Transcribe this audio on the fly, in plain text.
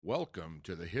Welcome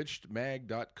to the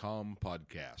HitchedMag.com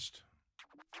podcast.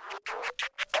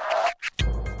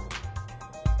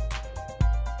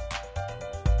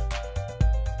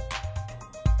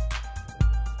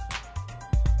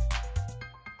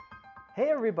 Hey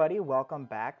everybody, welcome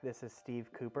back. This is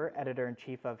Steve Cooper,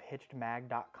 Editor-in-Chief of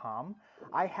HitchedMag.com.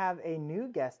 I have a new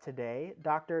guest today,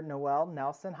 Dr. Noelle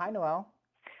Nelson. Hi, Noelle.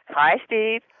 Hi,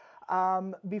 Steve.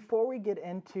 Before we get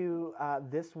into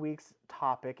this week's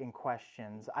topic and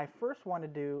questions, I first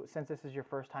wanted to, since this is your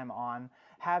first time on,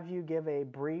 have you give a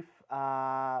brief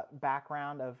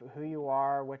background of who you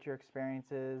are, what your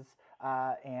experience is,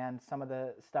 and some of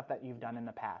the stuff that you've done in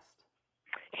the past.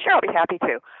 Sure, I'll be happy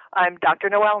to. I'm Dr.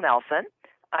 Noelle Nelson.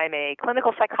 I'm a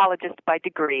clinical psychologist by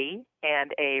degree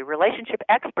and a relationship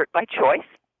expert by choice.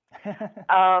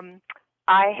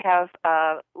 I have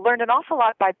learned an awful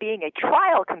lot by being a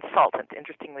trial consultant,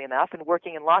 interestingly enough, and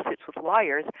working in lawsuits with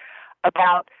lawyers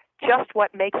about just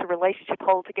what makes a relationship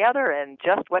hold together and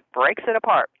just what breaks it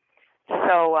apart.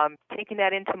 So taking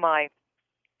that into my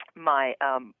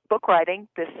book writing,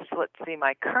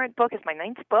 my current book is my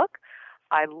 9th book.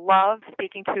 I love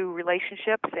speaking to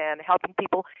relationships and helping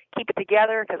people keep it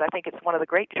together because I think it's one of the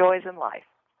great joys in life.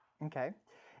 Okay.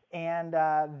 And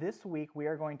this week we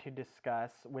are going to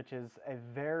discuss, which is a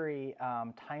very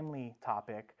timely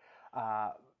topic,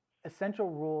 essential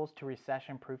rules to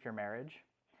recession-proof your marriage.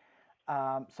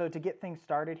 So to get things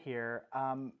started here,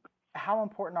 how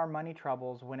important are money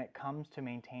troubles when it comes to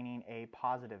maintaining a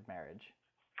positive marriage?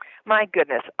 My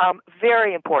goodness,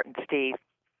 very important, Steve.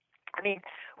 I mean,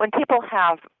 when people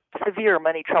have severe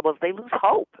money troubles, they lose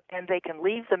hope, and they can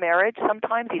leave the marriage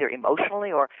sometimes either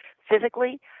emotionally or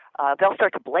physically. They'll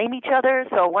start to blame each other.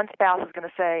 So one spouse is going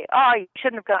to say, oh, you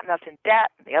shouldn't have gotten us in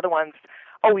debt. And the other one's,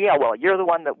 oh, yeah, well, you're the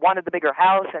one that wanted the bigger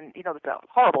house. And, you know, it's a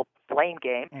horrible blame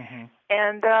game. Mm-hmm.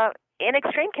 And in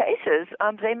extreme cases,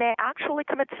 they may actually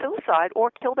commit suicide or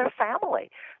kill their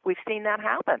family. We've seen that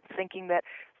happen, thinking that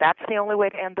that's the only way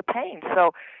to end the pain.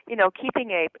 So, you know, keeping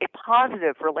a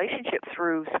positive relationship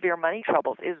through severe money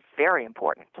troubles is very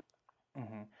important.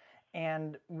 Mm-hmm.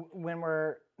 And when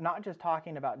we're not just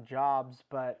talking about jobs,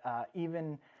 but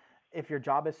even if your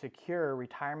job is secure,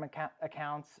 retirement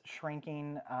accounts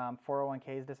shrinking,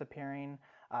 401ks disappearing,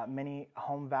 many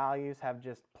home values have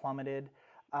just plummeted.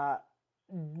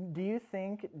 Do you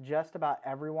think just about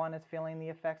everyone is feeling the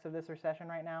effects of this recession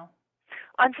right now?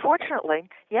 Unfortunately,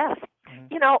 yes.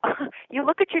 Mm-hmm. You know, you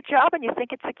look at your job and you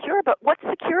think it's secure, but what's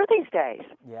secure these days?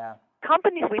 Yeah.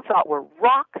 Companies we thought were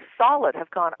rock solid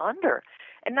have gone under.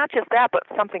 And not just that, but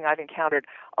something I've encountered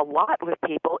a lot with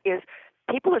people is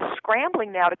people are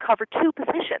scrambling now to cover 2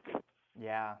 positions.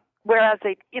 Yeah. Whereas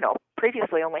they, you know,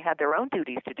 previously only had their own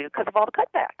duties to do because of all the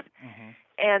cutbacks. Mm-hmm.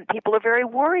 And people are very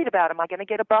worried about, am I going to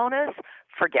get a bonus?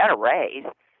 Forget a raise.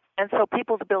 And so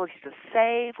people's ability to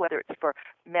save, whether it's for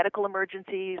medical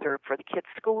emergencies or for the kids'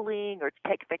 schooling or to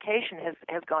take a vacation,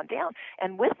 has gone down.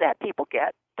 And with that, people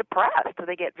get depressed. So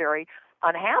they get very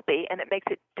unhappy, and it makes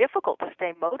it difficult to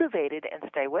stay motivated and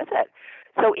stay with it.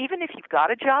 So even if you've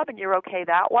got a job and you're okay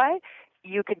that way,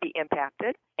 you can be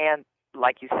impacted. And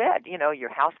like you said, you know, your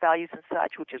house values and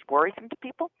such, which is worrisome to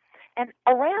people. And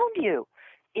around you,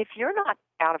 if you're not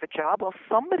out of a job, well,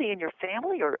 somebody in your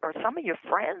family or some of your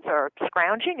friends are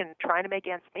scrounging and trying to make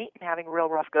ends meet and having a real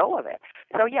rough go of it.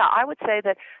 So, yeah, I would say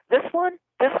that this one's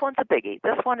a biggie.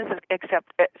 This one is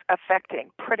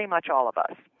affecting pretty much all of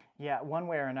us. Yeah, one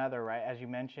way or another, right? As you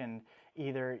mentioned,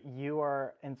 either you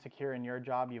are insecure in your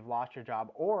job, you've lost your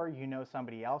job, or you know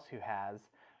somebody else who has,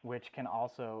 which can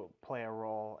also play a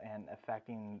role in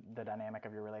affecting the dynamic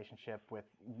of your relationship with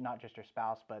not just your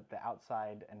spouse, but the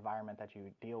outside environment that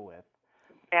you deal with.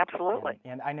 Absolutely.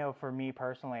 And I know for me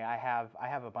personally, I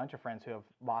have a bunch of friends who have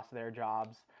lost their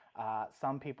jobs.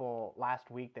 Some people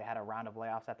last week, they had a round of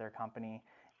layoffs at their company,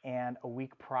 and a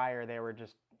week prior, they were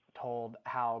just told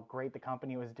how great the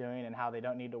company was doing and how they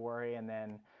don't need to worry, and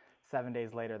then 7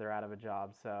 days later, they're out of a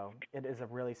job. So it is a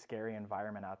really scary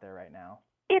environment out there right now.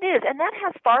 It is, and that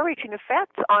has far-reaching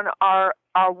effects on our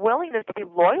willingness to be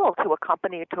loyal to a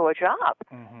company or to a job.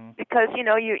 Mm-hmm. Because, you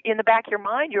know, you in the back of your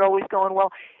mind, you're always going, well,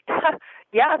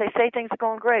 yeah, they say things are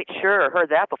going great. Sure,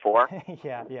 heard that before.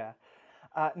 Yeah.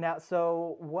 Now,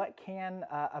 so what can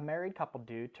a married couple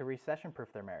do to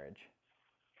recession-proof their marriage?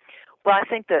 Well, I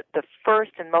think that the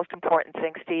first and most important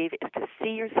thing, Steve, is to see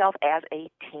yourself as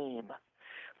a team.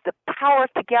 The power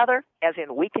of together, as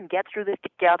in we can get through this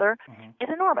together, Mm-hmm. is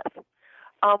enormous.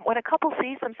 When a couple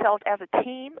sees themselves as a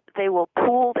team, they will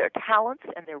pool their talents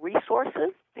and their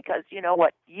resources because, you know,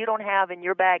 what you don't have in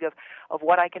your bag of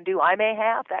what I can do, I may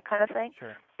have, that kind of thing.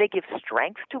 Sure. They give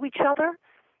strength to each other.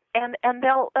 and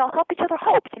they'll help each other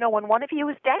hope. You know, when one of you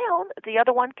is down, the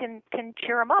other one can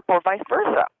cheer them up, or vice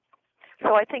versa.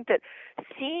 So I think that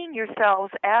seeing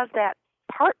yourselves as that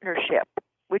partnership,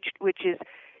 which is,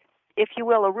 if you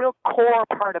will, a real core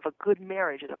part of a good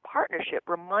marriage, is a partnership,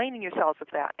 reminding yourselves of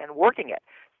that and working it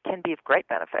can be of great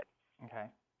benefit. Okay.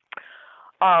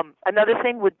 Another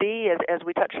thing would be, as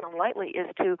we touched on lightly, is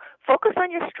to focus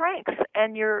on your strengths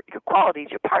and your qualities,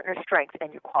 your partner's strengths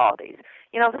and your qualities.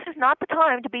 You know, this is not the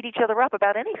time to beat each other up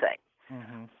about anything.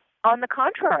 Mm-hmm. On the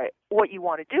contrary, what you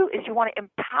want to do is you want to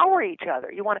empower each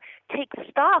other. You want to take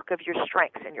stock of your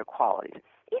strengths and your qualities.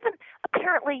 Even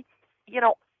apparently, you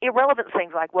know, irrelevant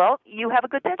things like, well, you have a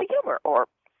good sense of humor, or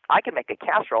I can make a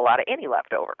casserole out of any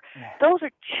leftover. Those are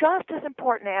just as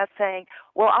important as saying,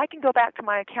 well, I can go back to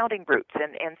my accounting roots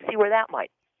and see where that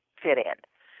might fit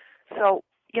in. So,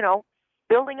 you know,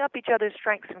 building up each other's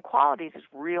strengths and qualities is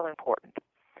real important.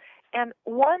 And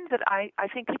one that I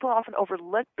think people often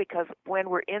overlook, because when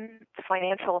we're in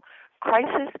financial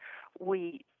crisis,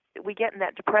 we get in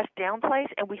that depressed down place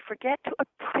and we forget to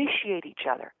appreciate each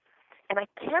other. And I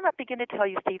cannot begin to tell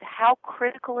you, Steve, how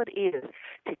critical it is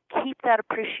to keep that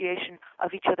appreciation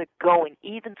of each other going,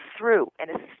 even through, and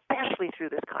especially through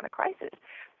this kind of crisis.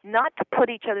 Not to put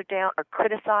each other down or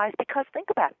criticize, because think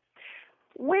about it.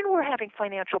 When we're having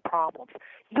financial problems,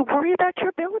 you worry about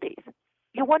your abilities.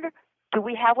 You wonder, do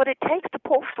we have what it takes to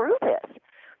pull through this?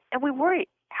 And we worry,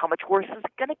 how much worse is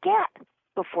it going to get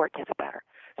before it gets better?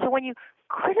 So when you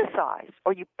criticize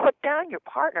or you put down your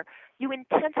partner, you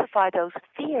intensify those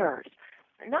fears,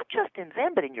 not just in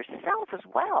them, but in yourself as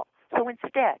well. So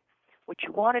instead, what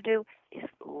you want to do is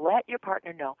let your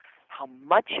partner know how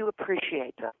much you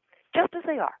appreciate them, just as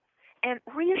they are, and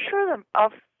reassure them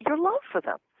of your love for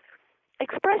them.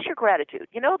 Express your gratitude.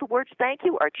 You know, the words thank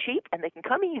you are cheap and they can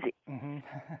come easy. Mm-hmm.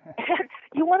 And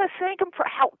you want to thank them for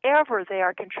however they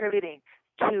are contributing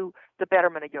to the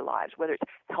betterment of your lives, whether it's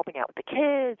helping out with the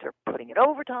kids or putting in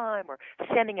overtime or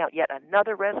sending out yet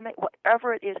another resume,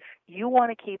 whatever it is, you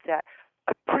want to keep that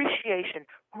appreciation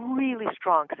really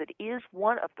strong, because it is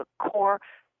one of the core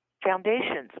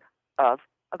foundations of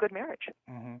a good marriage.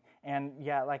 Mm-hmm. And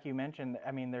yeah, like you mentioned,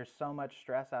 I mean, there's so much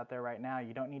stress out there right now.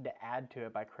 You don't need to add to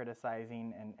it by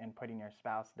criticizing and putting your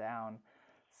spouse down.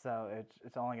 So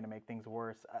it's only going to make things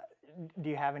worse. Do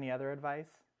you have any other advice?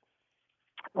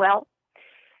 Well,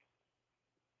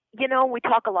 you know, we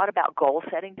talk a lot about goal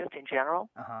setting just in general,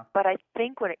 but I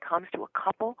think when it comes to a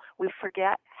couple, we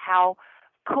forget how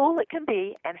cool it can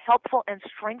be and helpful and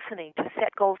strengthening to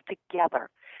set goals together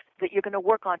that you're going to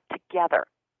work on together.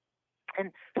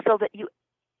 And so that you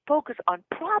focus on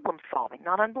problem solving,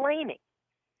 not on blaming.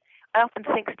 I often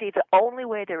think, Steve, the only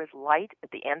way there is light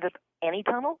at the end of any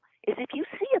tunnel is if you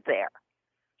see it there.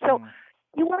 So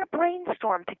you want to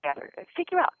brainstorm together and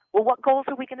figure out, well, what goals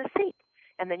are we going to see?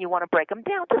 And then you want to break them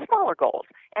down to smaller goals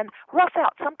and rough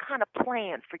out some kind of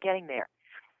plan for getting there,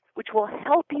 which will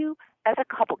help you as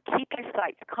a couple keep your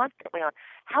sights constantly on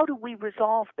how do we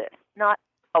resolve this, not,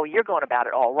 oh, you're going about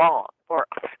it all wrong, or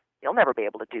you'll never be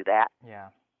able to do that. Yeah.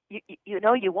 You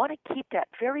know, you want to keep that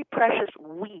very precious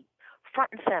we front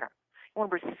and center. You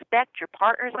want to respect your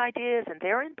partner's ideas and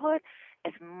their input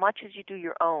as much as you do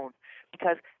your own,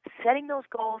 because setting those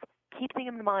goals, keeping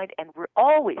them in mind, and we're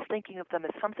always thinking of them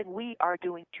as something we are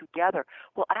doing together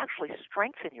will actually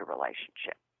strengthen your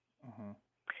relationship. Mm-hmm.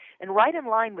 And right in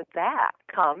line with that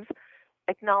comes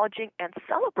acknowledging and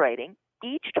celebrating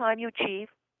each time you achieve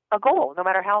a goal, no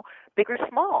matter how big or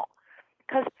small.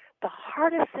 Because the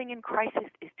hardest thing in crisis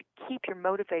is to keep your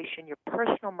motivation, your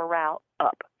personal morale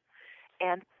up.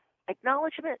 And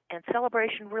acknowledgement and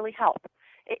celebration really help.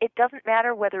 It doesn't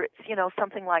matter whether it's, you know,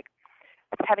 something like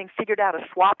having figured out a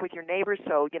swap with your neighbors,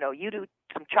 so, you know, you do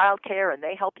some child care and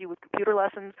they help you with computer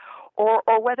lessons, or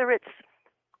whether it's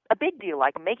a big deal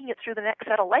like making it through the next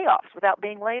set of layoffs without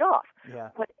being laid off. Yeah.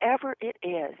 Whatever it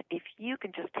is, if you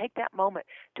can just take that moment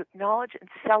to acknowledge and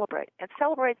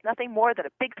celebrate's nothing more than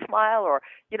a big smile, or,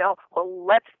 you know, well,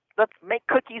 let's make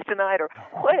cookies tonight, or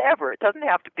whatever. It doesn't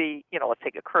have to be, you know, let's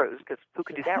take a cruise, because who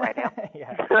could do that right now?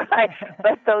 Yeah. Right?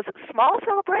 But those small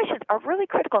celebrations are really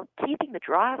critical in keeping the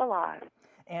drive alive.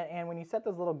 And when you set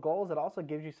those little goals, it also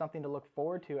gives you something to look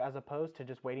forward to, as opposed to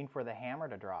just waiting for the hammer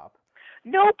to drop.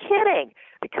 No kidding,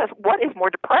 because what is more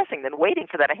depressing than waiting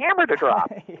for that hammer to drop?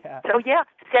 Yeah. So, yeah,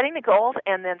 setting the goals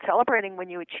and then celebrating when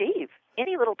you achieve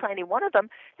any little tiny one of them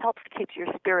helps to keep your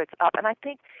spirits up. And I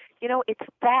think, you know, it's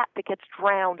that gets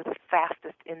drowned the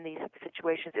fastest in these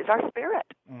situations is our spirit.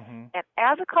 Mm-hmm. And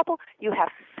as a couple, you have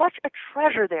such a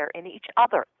treasure there in each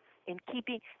other, in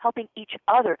helping each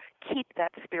other keep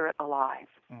that spirit alive.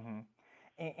 Mm-hmm.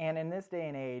 And in this day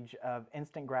and age of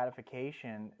instant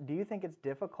gratification, do you think it's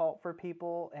difficult for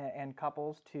people and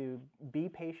couples to be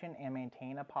patient and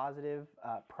maintain a positive,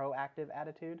 proactive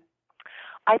attitude?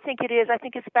 I think it is. I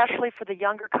think especially for the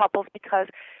younger couples because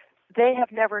they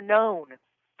have never known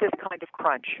this kind of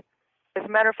crunch. As a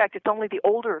matter of fact, it's only the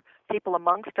older people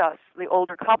amongst us, the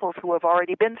older couples, who have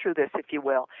already been through this, if you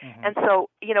will. Mm-hmm. And so,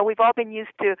 we've all been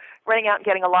used to running out and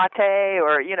getting a latte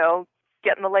or,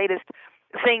 getting the latest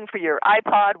thing for your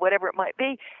iPod, whatever it might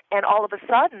be, and all of a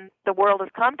sudden the world has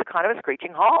come to kind of a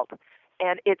screeching halt.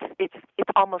 And it's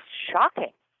almost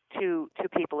shocking to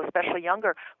people, especially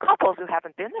younger couples who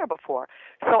haven't been there before.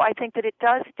 So I think that it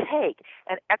does take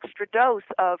an extra dose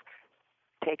of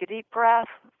take a deep breath,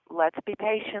 let's be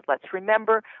patient, let's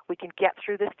remember we can get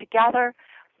through this together.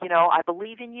 I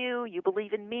believe in you, you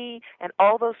believe in me, and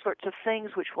all those sorts of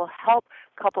things which will help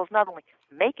couples not only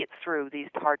make it through these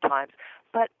hard times,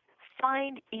 but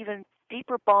find even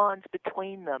deeper bonds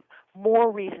between them, more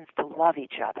reasons to love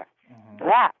each other. Mm-hmm.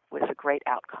 That was a great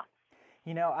outcome.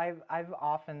 I've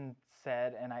often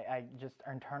said, and I just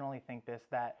internally think this,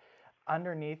 that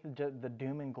underneath the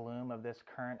doom and gloom of this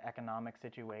current economic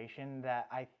situation, that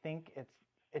I think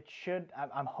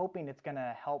I'm hoping it's going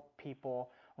to help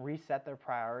people reset their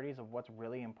priorities of what's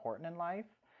really important in life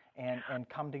and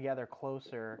come together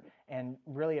closer and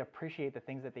really appreciate the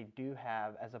things that they do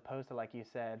have, as opposed to, like you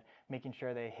said, making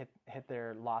sure they hit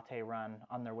their latte run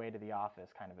on their way to the office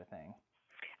kind of a thing.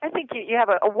 I think you have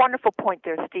a wonderful point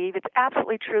there, Steve. It's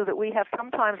absolutely true that we have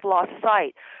sometimes lost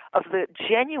sight of the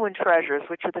genuine treasures,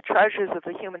 which are the treasures of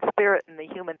the human spirit and the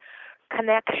human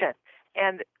connection.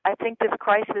 And I think this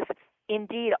crisis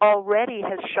indeed already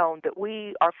has shown that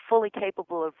we are fully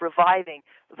capable of reviving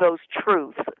those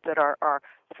truths that are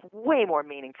way more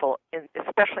meaningful,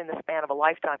 especially in the span of a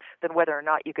lifetime, than whether or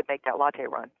not you could make that latte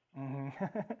run. Mm-hmm.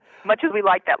 Much as we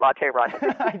like that latte run.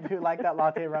 I do like that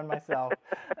latte run myself.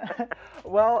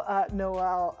 Well,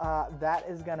 Noelle, that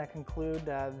is going to conclude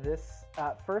this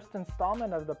first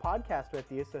installment of the podcast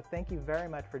with you, so thank you very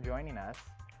much for joining us.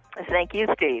 Thank you,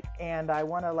 Steve. And I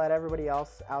want to let everybody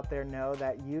else out there know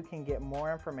that you can get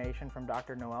more information from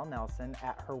Dr. Noelle Nelson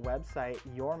at her website,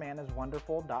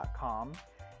 yourmaniswonderful.com.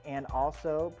 And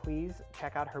also, please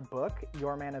check out her book,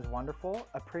 Your Man is Wonderful.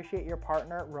 Appreciate your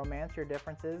partner, romance your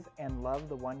differences, and love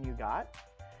the one you got.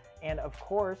 And of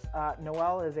course,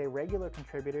 Noelle is a regular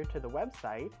contributor to the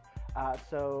website.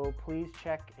 So please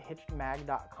check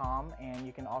hitchedmag.com, and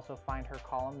you can also find her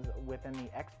columns within the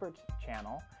Experts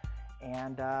channel.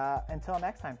 And until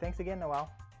next time, thanks again,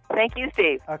 Noelle. Thank you,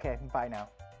 Steve. Okay, bye now.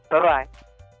 Bye-bye.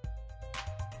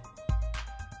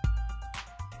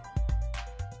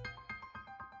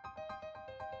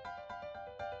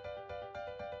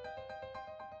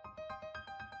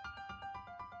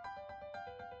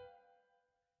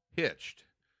 Hitched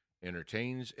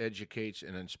entertains, educates,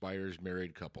 and inspires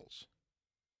married couples.